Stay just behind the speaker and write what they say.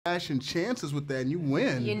fashion chances with that, and you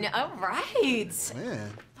win. You know, right?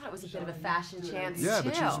 Man. I thought it was a bit of a fashion chance, Yeah, too.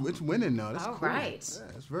 but it's winning, though. That's All cool. right.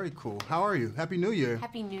 Yeah, it's very cool. How are you? Happy New Year.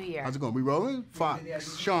 Happy New Year. How's it going? We rolling?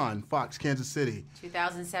 Fox, Shawn, Fox, Kansas City.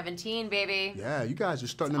 2017, baby. Yeah, you guys are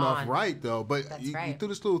starting it off right, though. But you threw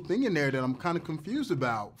this little thing in there that I'm kind of confused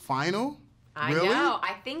about. Final? I really? know.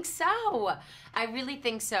 I think so. I really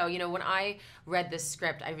think so. You know, when I read this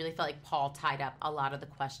script, I really felt like Paul tied up a lot of the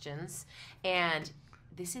questions. And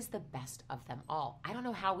this is the best of them all. I don't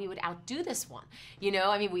know how we would outdo this one. You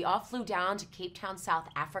know, I mean, we all flew down to Cape Town, South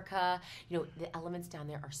Africa. You know, the elements down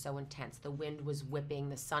there are so intense. The wind was whipping,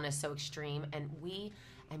 the sun is so extreme, and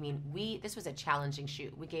this was a challenging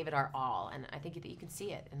shoot. We gave it our all, and I think that you can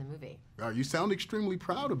see it in the movie. You sound extremely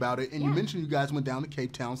proud about it, and you mentioned you guys went down to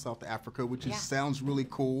Cape Town, South Africa, which sounds really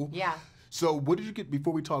cool. Yeah. So what did you get,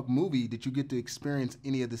 before we talk movie, did you get to experience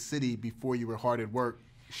any of the city before you were hard at work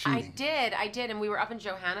shooting? I did, and we were up in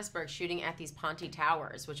Johannesburg shooting at these Ponte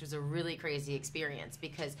Towers, which was a really crazy experience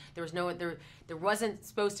because there wasn't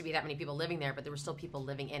supposed to be that many people living there, but there were still people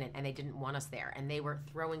living in it, and they didn't want us there, and they were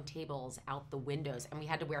throwing tables out the windows, and we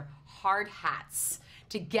had to wear hard hats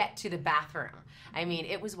to get to the bathroom. I mean,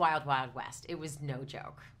 it was Wild Wild West. It was no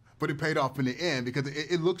joke. But it paid off in the end because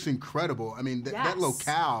it looks incredible. I mean, that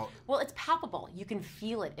locale. Well, it's palpable. You can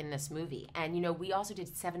feel it in this movie. And, you know, we also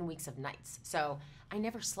did 7 weeks of nights. So I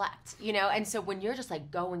never slept, you know? And so when you're just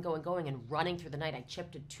like going and running through the night, I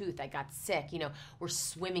chipped a tooth, I got sick, you know, we're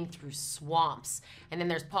swimming through swamps. And then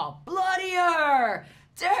there's Paul, bloodier,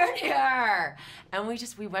 dirtier. And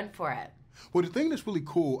we went for it. Well, the thing that's really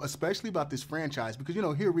cool, especially about this franchise, because, you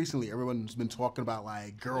know, here recently everyone's been talking about,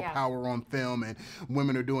 like, girl power on film and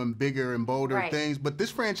women are doing bigger and bolder things, but this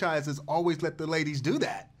franchise has always let the ladies do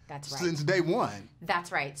that. That's right. Since day one.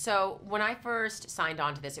 That's right. So when I first signed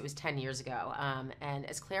on to this, it was 10 years ago. And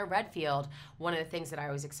as Claire Redfield, one of the things that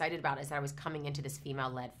I was excited about is that I was coming into this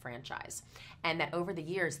female-led franchise. And that over the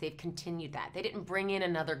years, they've continued that. They didn't bring in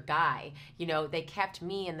another guy. You know, they kept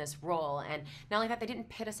me in this role. And not only that, they didn't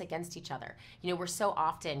pit us against each other. You know, we're so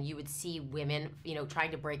often, you would see women, you know,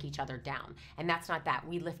 trying to break each other down. And that's not that.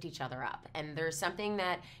 We lift each other up. And there's something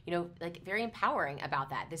that, you know, like very empowering about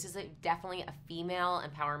that. This is definitely a female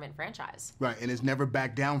empowerment franchise. Right, and it's never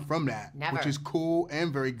backed down from that. Never. Which is cool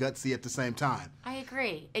and very gutsy at the same time. I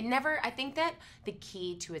agree. I think that the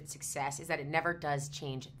key to its success is that it never does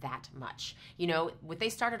change that much. You know, what they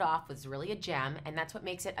started off was really a gem, and that's what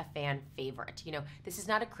makes it a fan favorite. You know, this is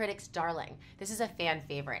not a critic's darling. This is a fan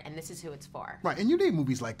favorite, and this is who it's for. Right, and you need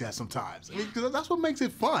movies like that sometimes. Yeah. Because that's what makes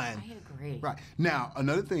it fun. I agree. Right. Now,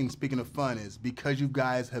 another thing, speaking of fun, is because you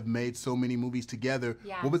guys have made so many movies together,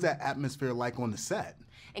 what was that atmosphere like on the set?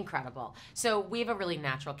 Incredible. So we have a really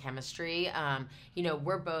natural chemistry. You know,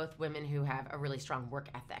 we're both women who have a really strong work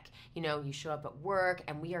ethic. You know, you show up at work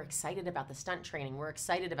and we are excited about the stunt training. We're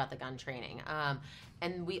excited about the gun training.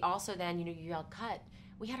 And we also then, you know, you yell cut.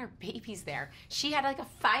 We had our babies there. She had like a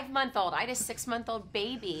 5-month-old. I had a 6-month-old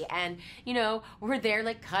baby. And, you know, we're there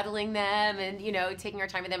like cuddling them and, you know, taking our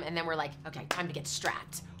time with them. And then we're like, okay, time to get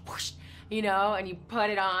strapped. Whoosh. You know, and you put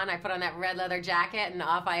it on. I put on that red leather jacket, and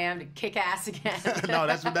off I am to kick ass again. No,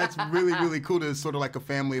 that's really, really cool. It's sort of like a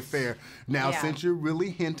family affair. Now, since you're really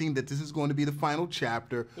hinting that this is going to be the final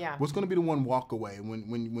chapter, what's going to be the one walk away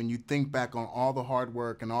when you think back on all the hard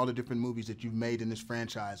work and all the different movies that you've made in this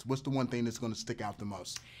franchise? What's the one thing that's going to stick out the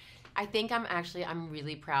most? I think I'm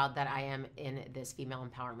really proud that I am in this female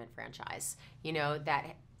empowerment franchise. You know,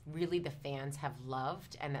 that really the fans have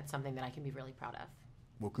loved, and that's something that I can be really proud of.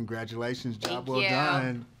 Well, congratulations. Job Thank well you.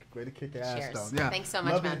 done. Way to kick ass, Cheers. though. Yeah. Thanks so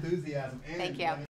much, Love man. enthusiasm. Thank you.